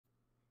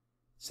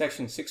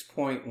Section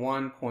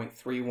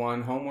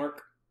 6.1.31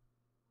 homework.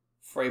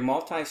 For a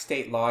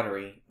multi-state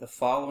lottery, the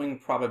following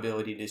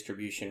probability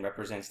distribution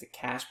represents the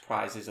cash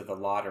prizes of the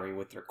lottery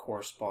with their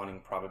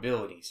corresponding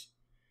probabilities.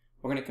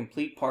 We're going to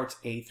complete parts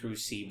A through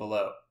C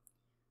below.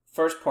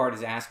 First part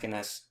is asking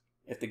us,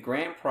 if the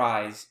grand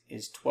prize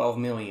is 12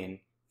 million,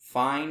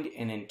 find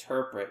and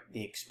interpret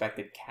the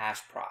expected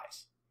cash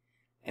prize.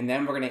 And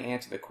then we're going to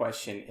answer the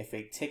question, if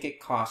a ticket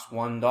costs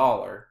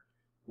 $1,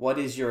 what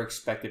is your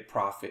expected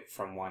profit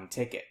from one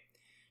ticket?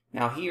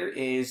 Now here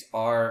is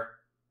our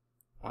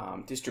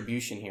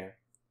distribution here.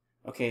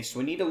 Okay, so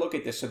we need to look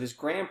at this. So this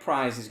grand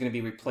prize is going to be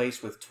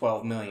replaced with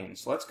 12 million.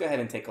 So let's go ahead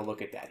and take a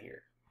look at that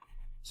here.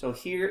 So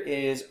here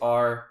is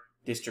our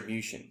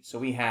distribution. So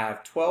we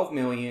have 12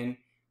 million,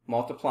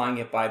 multiplying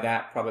it by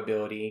that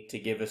probability to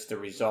give us the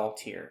result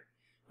here.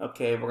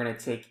 Okay, we're going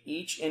to take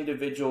each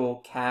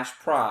individual cash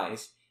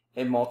prize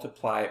and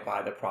multiply it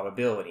by the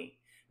probability.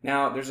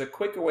 Now, there's a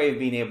quicker way of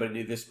being able to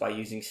do this by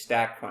using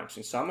StatCrunch.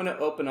 And so I'm going to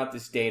open up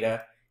this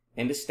data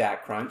into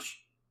StatCrunch.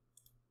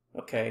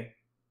 Okay.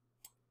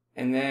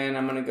 And then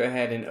I'm going to go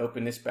ahead and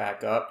open this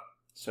back up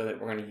so that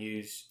we're going to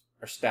use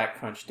our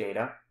StatCrunch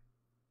data.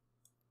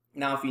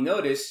 Now, if you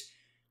notice,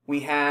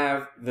 we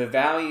have the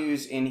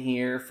values in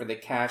here for the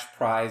cash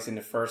prize in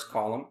the first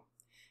column.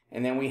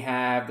 And then we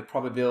have the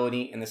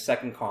probability in the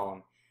second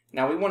column.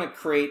 Now, we want to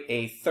create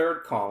a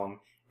third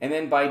column. And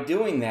then by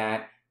doing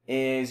that,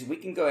 is we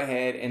can go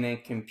ahead and then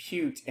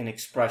compute an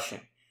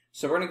expression.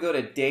 So we're going to go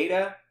to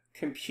data,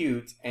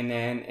 compute, and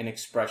then an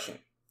expression.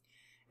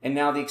 And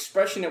now the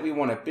expression that we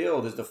want to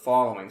build is the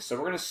following. So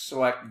we're going to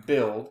select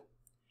build.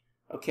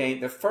 Okay,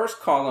 the first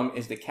column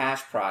is the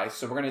cash prize.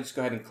 So we're going to just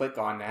go ahead and click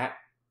on that.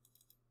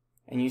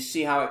 And you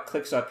see how it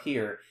clicks up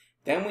here.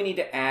 Then we need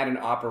to add an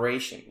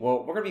operation. Well,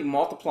 we're going to be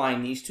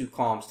multiplying these two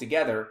columns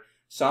together.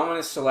 So I'm going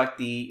to select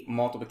the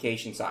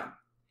multiplication sign.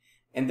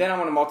 And then I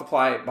want to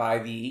multiply it by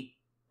the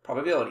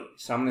probability.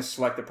 So I'm going to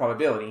select the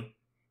probability.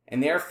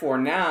 And therefore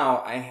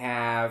now I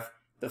have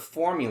the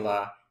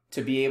formula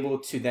to be able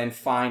to then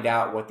find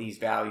out what these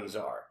values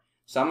are.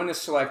 So I'm going to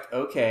select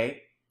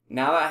OK.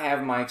 Now that I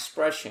have my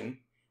expression,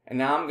 and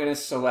now I'm going to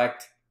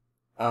select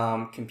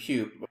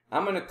compute.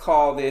 I'm going to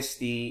call this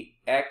the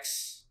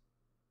x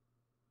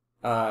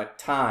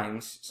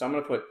times. So I'm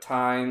going to put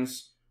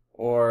times,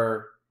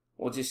 or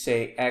we'll just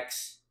say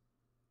x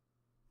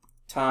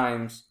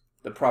times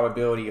the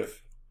probability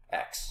of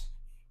x.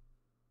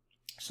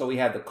 So we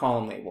have the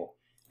column label.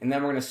 And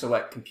then we're going to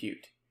select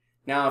compute.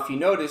 Now if you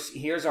notice,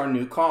 here's our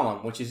new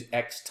column, which is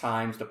x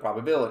times the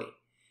probability.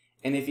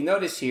 And if you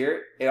notice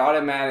here, it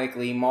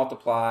automatically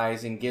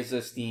multiplies and gives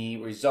us the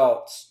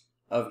results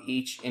of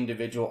each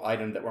individual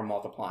item that we're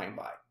multiplying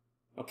by.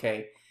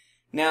 Okay.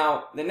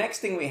 Now the next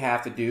thing we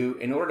have to do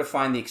in order to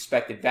find the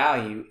expected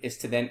value is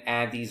to then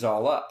add these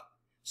all up.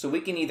 So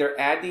we can either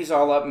add these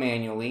all up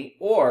manually,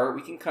 or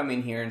we can come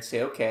in here and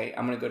say, okay,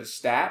 I'm going to go to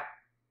stat.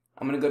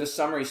 I'm going to go to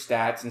summary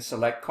stats and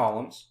select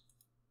columns.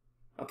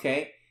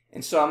 Okay.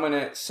 And so I'm going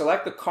to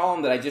select the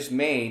column that I just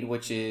made,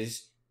 which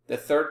is the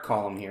third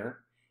column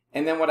here.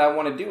 And then what I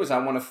want to do is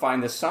I want to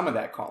find the sum of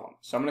that column.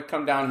 So I'm going to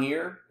come down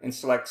here and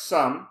select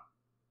sum,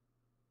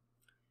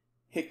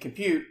 hit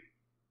compute,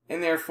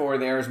 and therefore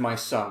there's my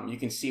sum. You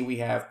can see we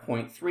have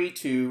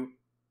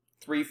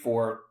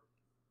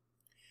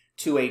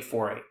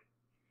 0.32342848.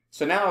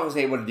 So now I was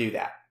able to do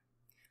that.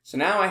 So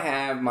now I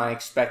have my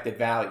expected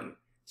value.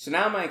 So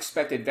now my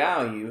expected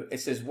value, it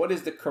says what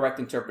is the correct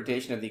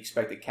interpretation of the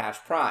expected cash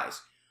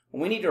prize?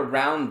 Well, we need to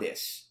round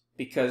this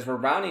because we're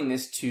rounding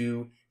this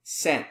to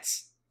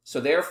cents. So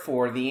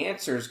therefore the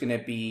answer is going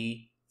to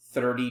be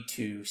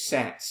 32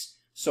 cents.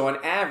 So on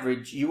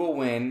average you will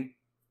win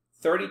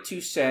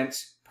 32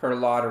 cents per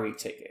lottery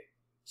ticket.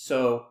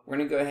 So we're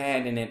going to go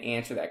ahead and then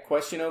answer that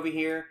question over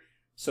here.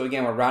 So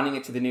again, we're rounding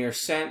it to the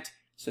nearest cent.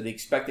 So the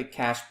expected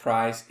cash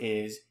prize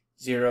is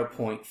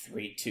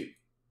 0.32.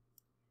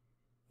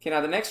 Okay, now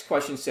the next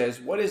question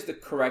says, what is the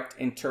correct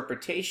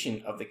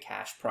interpretation of the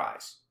cash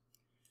prize?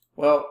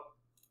 Well,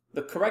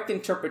 the correct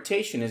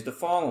interpretation is the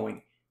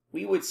following.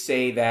 We would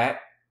say that,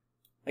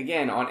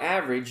 again, on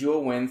average,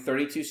 you'll win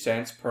 32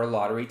 cents per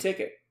lottery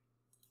ticket.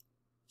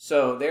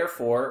 So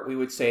therefore, we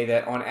would say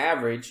that on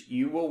average,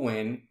 you will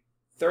win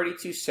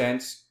 32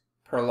 cents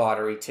per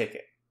lottery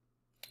ticket.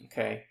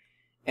 Okay.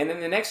 And then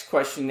the next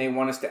question they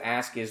want us to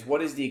ask is,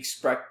 what is the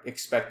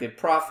expected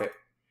profit?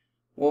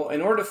 Well,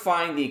 in order to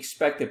find the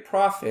expected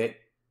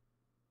profit,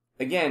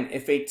 again,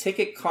 if a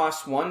ticket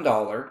costs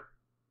 $1,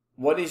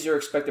 what is your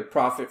expected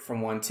profit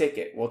from one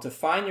ticket? Well, to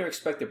find your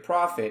expected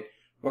profit,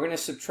 we're going to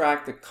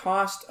subtract the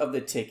cost of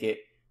the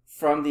ticket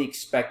from the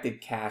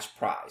expected cash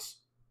prize.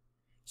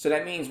 So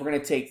that means we're going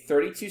to take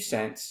 32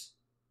 cents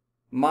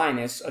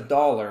minus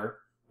 $1,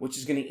 which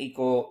is going to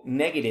equal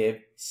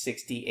negative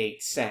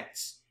 68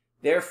 cents.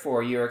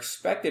 Therefore, your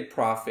expected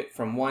profit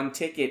from one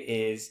ticket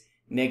is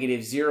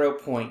negative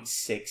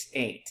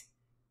 0.68.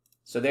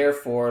 So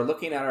therefore,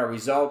 looking at our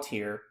result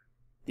here,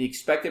 the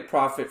expected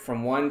profit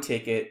from one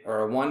ticket,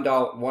 or a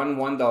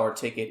 $1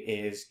 ticket,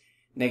 is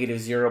negative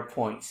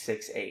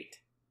 0.68.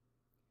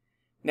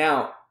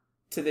 Now,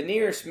 to the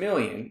nearest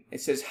million,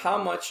 it says how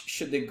much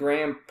should the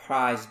grand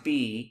prize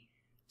be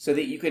so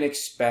that you can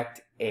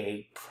expect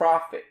a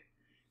profit.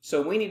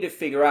 So we need to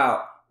figure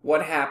out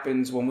what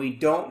happens when we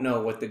don't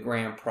know what the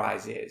grand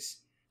prize is.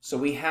 So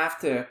we have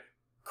to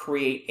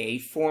create a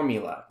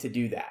formula to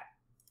do that.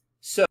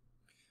 So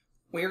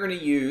we're going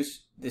to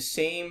use the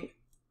same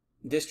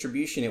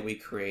distribution that we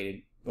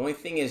created. The only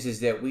thing is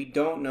that we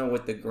don't know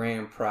what the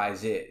grand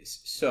prize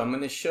is. So I'm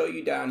going to show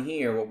you down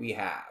here what we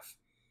have.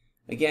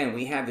 Again,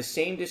 we have the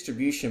same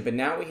distribution, but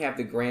now we have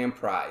the grand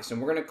prize, and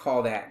we're going to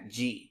call that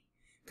G,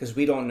 because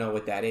we don't know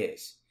what that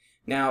is.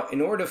 Now, in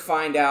order to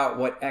find out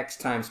what x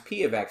times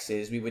p of x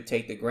is, we would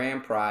take the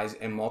grand prize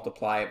and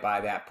multiply it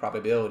by that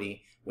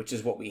probability, which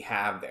is what we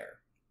have there.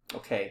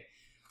 Okay,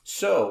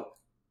 so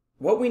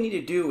what we need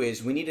to do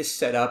is we need to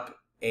set up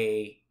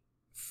a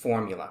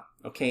formula.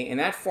 Okay, and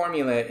that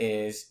formula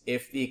is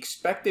if the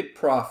expected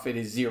profit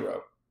is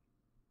 0.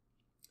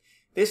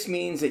 This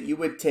means that you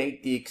would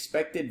take the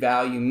expected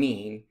value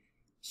mean,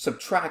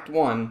 subtract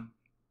 1,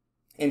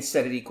 and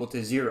set it equal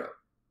to 0.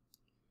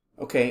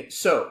 Okay,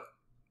 so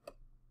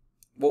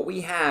what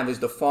we have is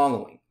the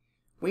following.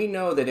 We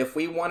know that if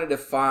we wanted to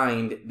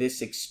find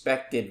this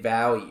expected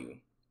value,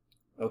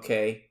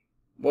 okay,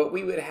 what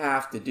we would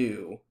have to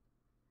do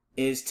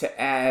is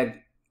to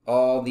add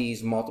all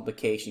these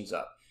multiplications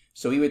up.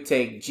 So we would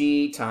take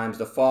G times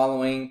the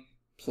following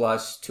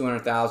plus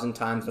 200,000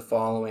 times the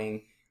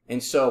following,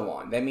 and so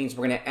on. That means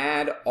we're going to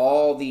add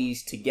all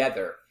these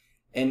together,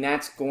 and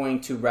that's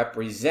going to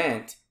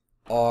represent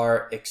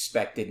our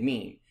expected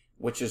mean,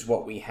 which is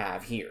what we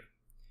have here.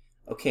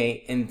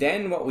 Okay, and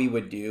then what we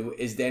would do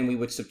is then we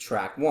would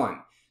subtract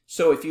 1.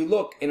 So if you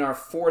look in our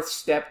fourth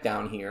step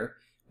down here,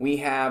 we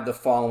have the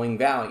following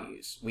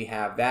values. We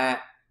have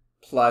that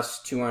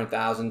plus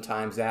 200,000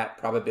 times that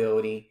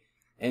probability,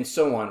 and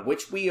so on,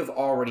 which we have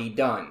already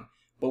done.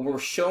 But we're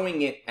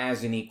showing it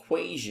as an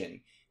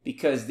equation,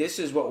 because this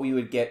is what we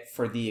would get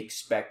for the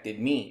expected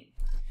mean.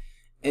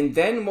 And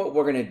then what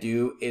we're going to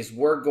do is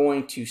we're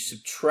going to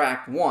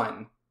subtract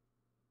 1.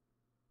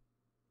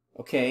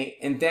 Okay,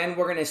 and then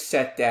we're going to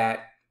set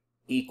that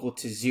equal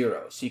to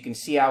 0. So you can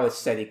see how it's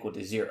set equal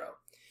to 0.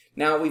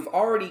 Now we've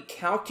already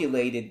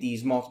calculated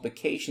these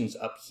multiplications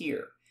up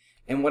here.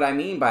 And what I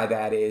mean by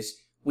that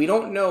is we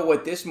don't know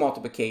what this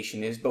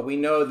multiplication is, but we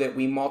know that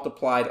we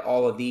multiplied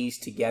all of these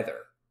together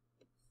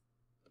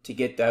to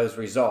get those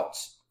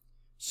results.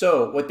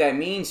 So what that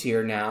means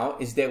here now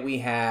is that we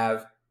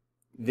have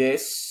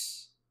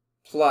this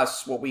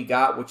plus what we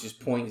got, which is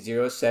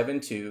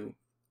 0.072,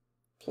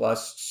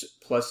 plus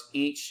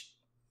each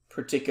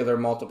particular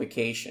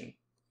multiplication,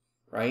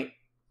 right?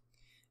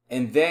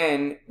 And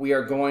then we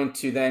are going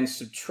to then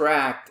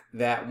subtract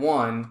that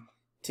 1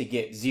 to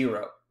get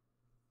 0.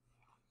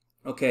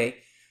 Okay,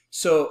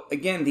 so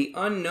again, the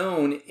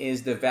unknown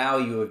is the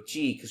value of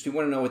G, because we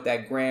want to know what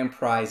that grand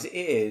prize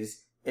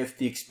is if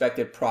the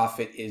expected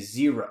profit is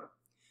 0.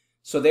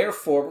 So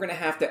therefore, we're going to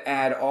have to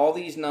add all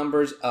these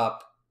numbers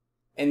up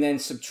and then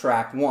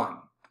subtract 1.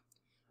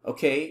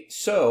 Okay,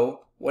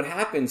 so what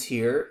happens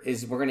here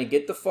is we're going to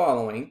get the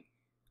following.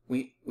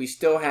 We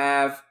still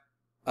have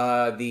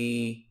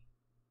the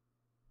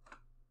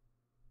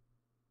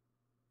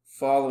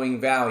following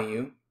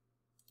value,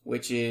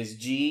 which is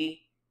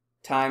G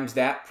times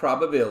that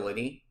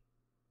probability.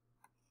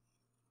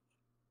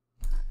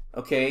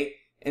 Okay,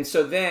 and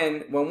so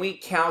then when we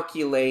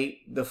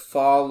calculate the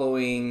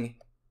following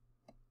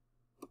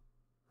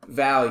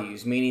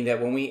values, meaning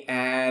that when we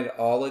add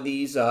all of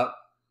these up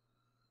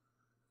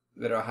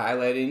that are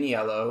highlighted in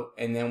yellow,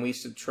 and then we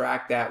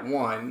subtract that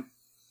 1,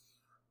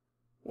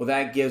 well,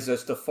 that gives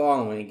us the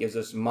following. It gives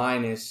us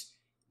minus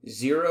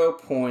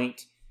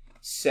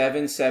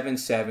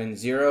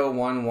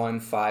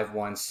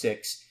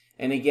 0.777011516,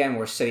 and again,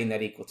 we're setting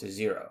that equal to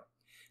 0.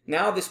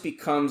 Now this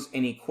becomes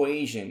an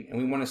equation, and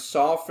we want to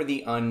solve for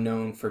the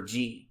unknown for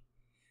G.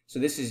 So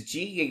this is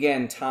G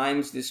again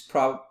times this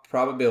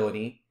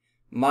probability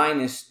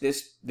minus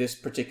this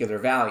particular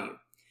value.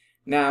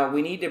 Now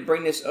we need to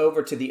bring this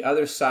over to the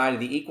other side of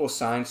the equal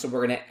sign, so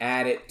we're going to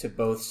add it to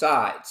both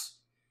sides.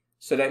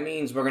 So that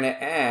means we're going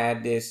to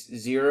add this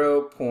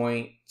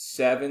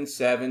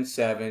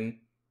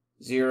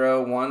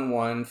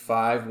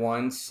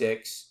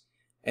 0.777011516,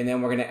 and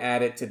then we're going to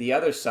add it to the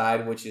other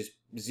side, which is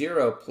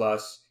 0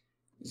 plus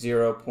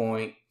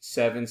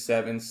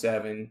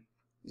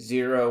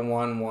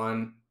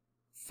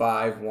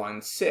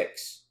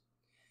 0.777011516.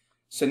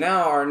 So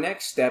now our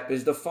next step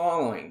is the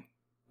following.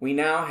 We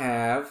now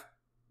have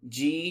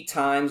G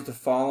times the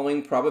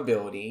following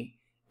probability,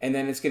 and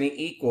then it's going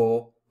to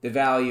equal the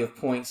value of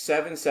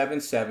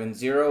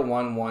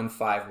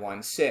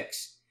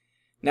 0.777011516.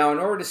 Now in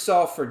order to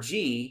solve for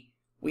G,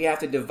 we have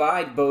to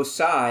divide both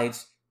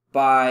sides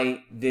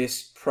by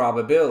this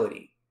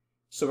probability.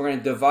 So we're going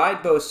to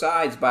divide both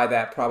sides by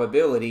that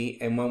probability,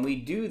 and when we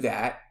do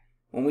that,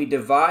 when we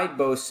divide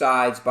both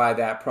sides by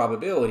that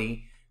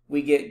probability,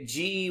 we get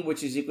G,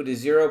 which is equal to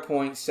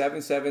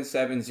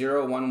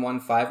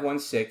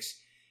 0.777011516,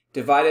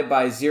 divided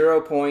by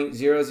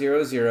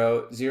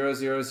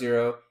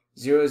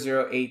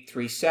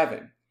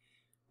 0.00000000837.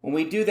 When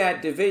we do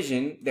that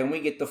division, then we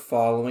get the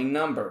following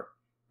number.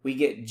 We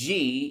get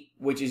G,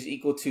 which is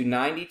equal to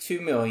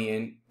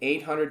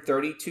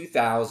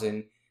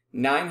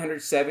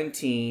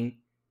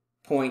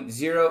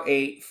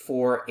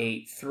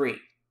 92,832,917.08483.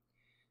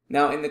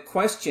 Now in the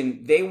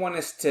question, they want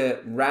us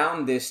to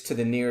round this to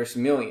the nearest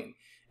million.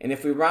 And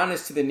if we round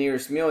this to the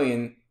nearest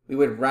million, we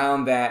would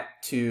round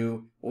that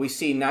to, well, we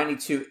see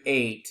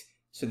 92.8.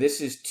 So this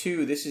is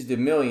 2, this is the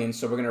million,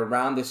 so we're going to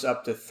round this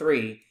up to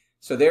 3.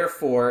 So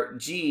therefore,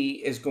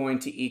 G is going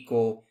to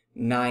equal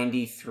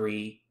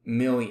 93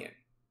 million.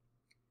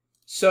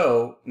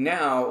 So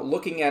now,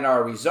 looking at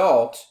our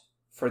result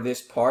for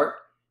this part,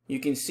 you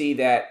can see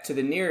that to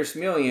the nearest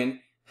million,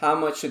 how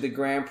much should the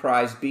grand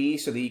prize be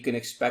so that you can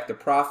expect a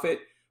profit?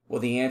 Well,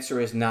 the answer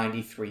is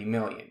 93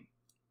 million.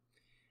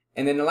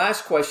 And then the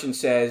last question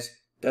says,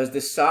 does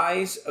the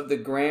size of the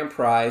grand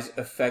prize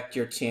affect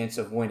your chance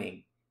of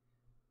winning?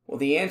 Well,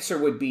 the answer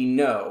would be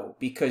no,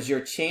 because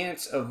your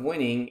chance of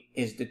winning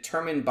is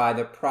determined by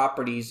the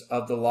properties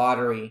of the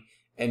lottery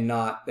and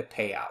not the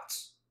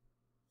payouts.